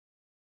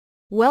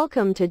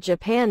Welcome to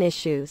Japan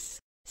Issues.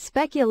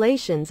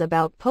 Speculations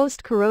about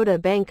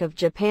post-Kuroda Bank of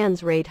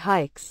Japan's rate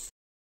hikes.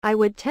 I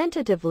would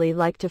tentatively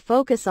like to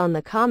focus on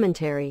the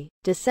commentary,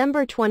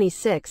 December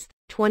 26,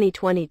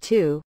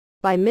 2022,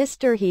 by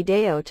Mr.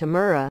 Hideo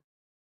Tamura,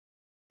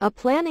 a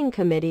planning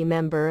committee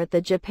member at the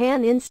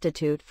Japan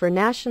Institute for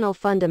National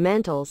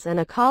Fundamentals and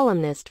a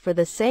columnist for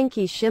the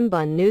Sankei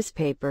Shimbun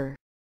newspaper.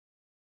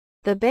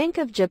 The Bank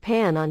of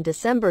Japan on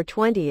December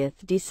 20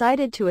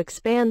 decided to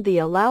expand the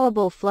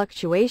allowable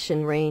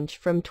fluctuation range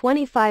from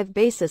 25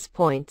 basis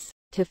points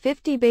to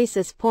 50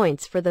 basis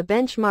points for the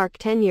benchmark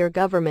 10-year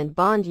government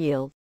bond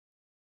yield.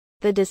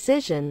 The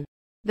decision,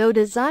 though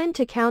designed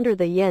to counter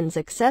the yen's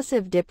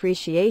excessive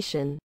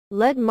depreciation,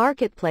 led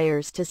market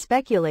players to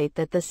speculate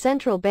that the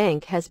central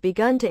bank has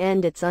begun to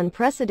end its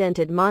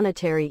unprecedented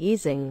monetary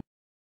easing.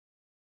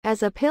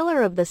 As a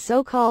pillar of the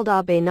so-called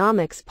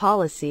Abenomics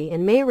policy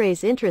and may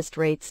raise interest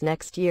rates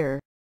next year.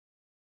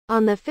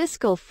 On the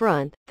fiscal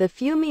front, the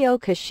Fumio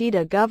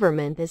Kishida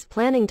government is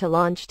planning to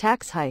launch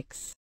tax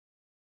hikes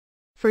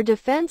for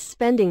defense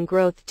spending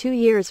growth 2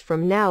 years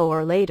from now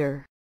or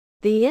later.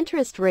 The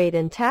interest rate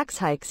and tax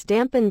hikes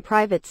dampen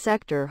private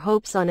sector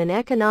hopes on an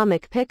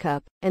economic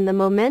pickup and the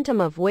momentum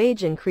of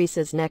wage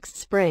increases next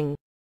spring.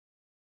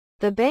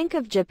 The Bank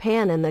of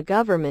Japan and the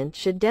government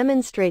should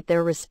demonstrate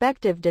their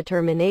respective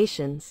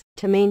determinations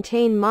to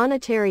maintain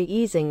monetary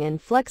easing and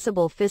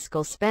flexible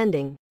fiscal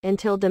spending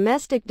until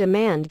domestic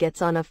demand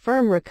gets on a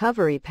firm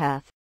recovery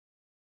path.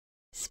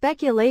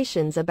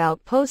 Speculations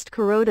about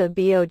post-Kuroda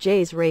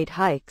BOJ's rate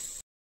hikes.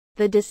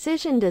 The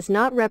decision does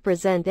not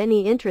represent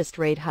any interest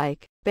rate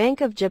hike,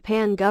 Bank of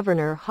Japan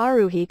Governor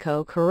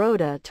Haruhiko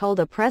Kuroda told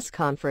a press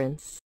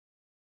conference.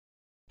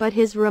 But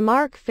his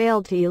remark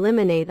failed to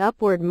eliminate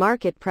upward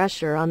market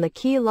pressure on the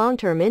key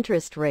long-term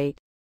interest rate.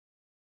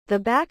 The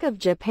Bank of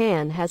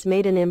Japan has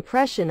made an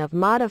impression of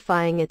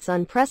modifying its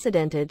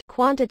unprecedented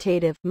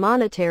quantitative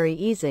monetary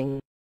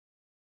easing,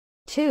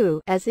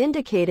 too, as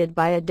indicated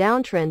by a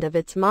downtrend of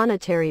its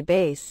monetary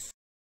base.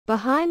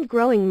 Behind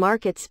growing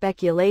market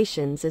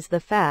speculations is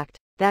the fact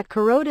that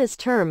Kuroda's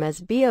term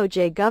as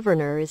BOJ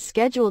governor is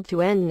scheduled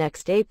to end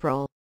next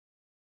April.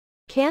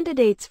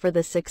 Candidates for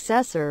the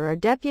successor are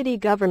Deputy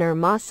Governor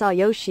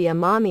Masayoshi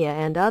Amamiya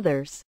and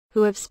others,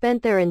 who have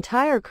spent their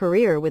entire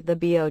career with the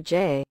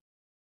BOJ.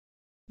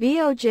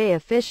 BOJ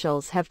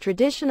officials have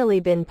traditionally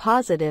been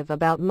positive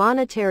about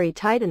monetary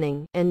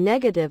tightening and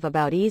negative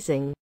about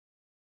easing.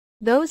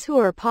 Those who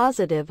are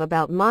positive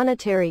about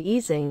monetary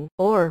easing,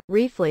 or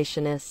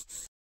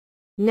reflationists,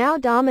 now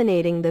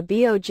dominating the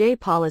BOJ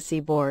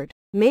policy board,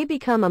 may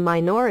become a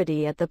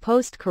minority at the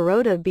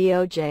post-Kuroda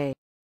BOJ.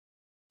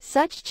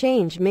 Such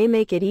change may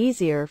make it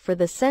easier for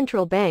the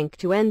central bank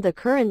to end the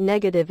current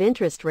negative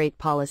interest rate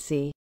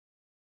policy,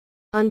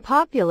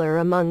 unpopular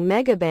among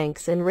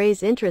megabanks, and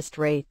raise interest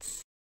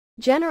rates.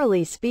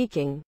 Generally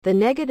speaking, the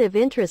negative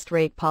interest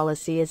rate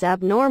policy is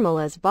abnormal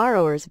as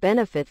borrowers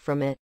benefit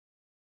from it.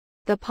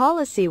 The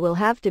policy will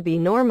have to be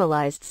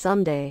normalized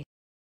someday.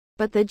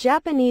 But the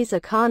Japanese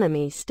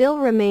economy still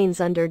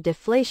remains under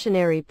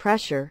deflationary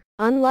pressure,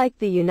 unlike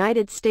the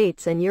United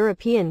States and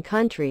European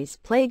countries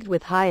plagued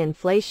with high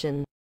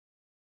inflation.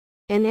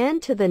 An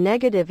end to the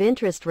negative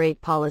interest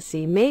rate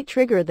policy may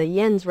trigger the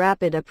yen's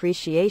rapid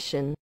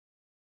appreciation.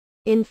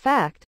 In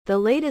fact, the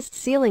latest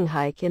ceiling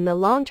hike in the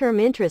long-term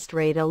interest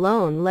rate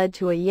alone led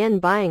to a yen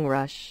buying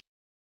rush.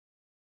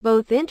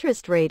 Both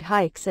interest rate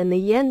hikes and the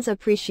yen's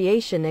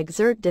appreciation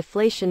exert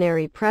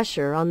deflationary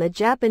pressure on the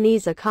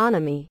Japanese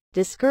economy,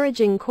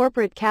 discouraging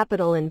corporate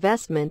capital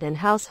investment and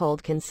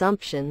household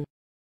consumption.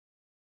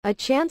 A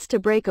chance to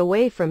break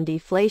away from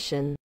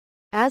deflation.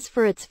 As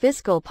for its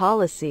fiscal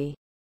policy,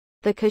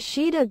 the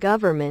Kishida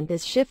government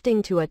is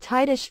shifting to a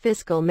tightish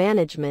fiscal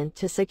management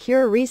to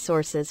secure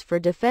resources for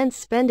defense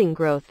spending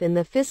growth in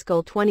the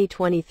fiscal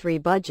 2023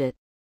 budget.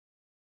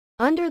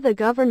 Under the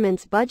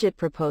government's budget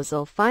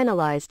proposal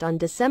finalized on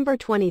December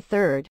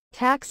 23,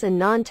 tax and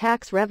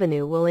non-tax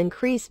revenue will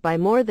increase by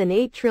more than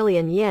 8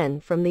 trillion yen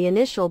from the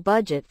initial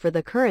budget for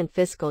the current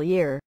fiscal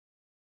year,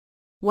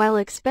 while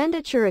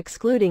expenditure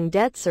excluding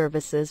debt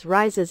services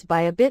rises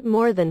by a bit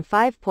more than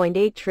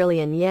 5.8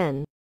 trillion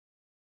yen.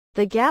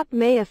 The gap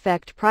may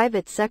affect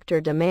private sector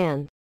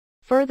demand.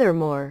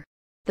 Furthermore,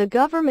 the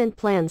government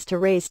plans to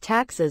raise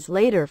taxes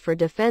later for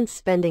defense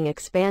spending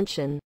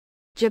expansion.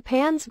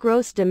 Japan's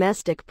gross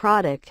domestic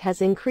product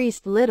has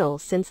increased little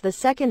since the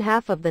second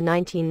half of the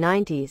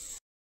 1990s.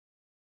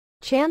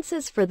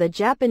 Chances for the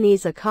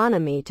Japanese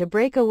economy to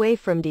break away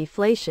from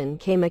deflation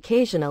came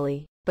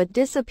occasionally, but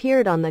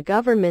disappeared on the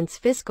government's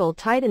fiscal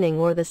tightening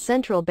or the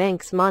central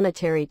bank's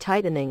monetary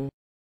tightening.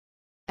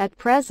 At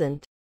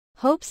present,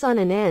 hopes on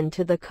an end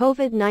to the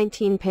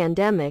COVID-19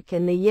 pandemic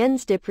and the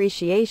yen's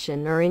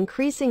depreciation are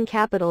increasing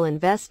capital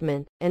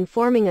investment and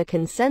forming a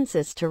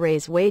consensus to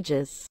raise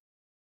wages.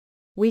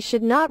 We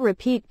should not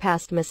repeat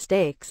past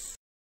mistakes.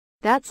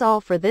 That's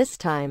all for this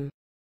time.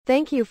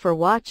 Thank you for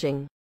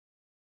watching.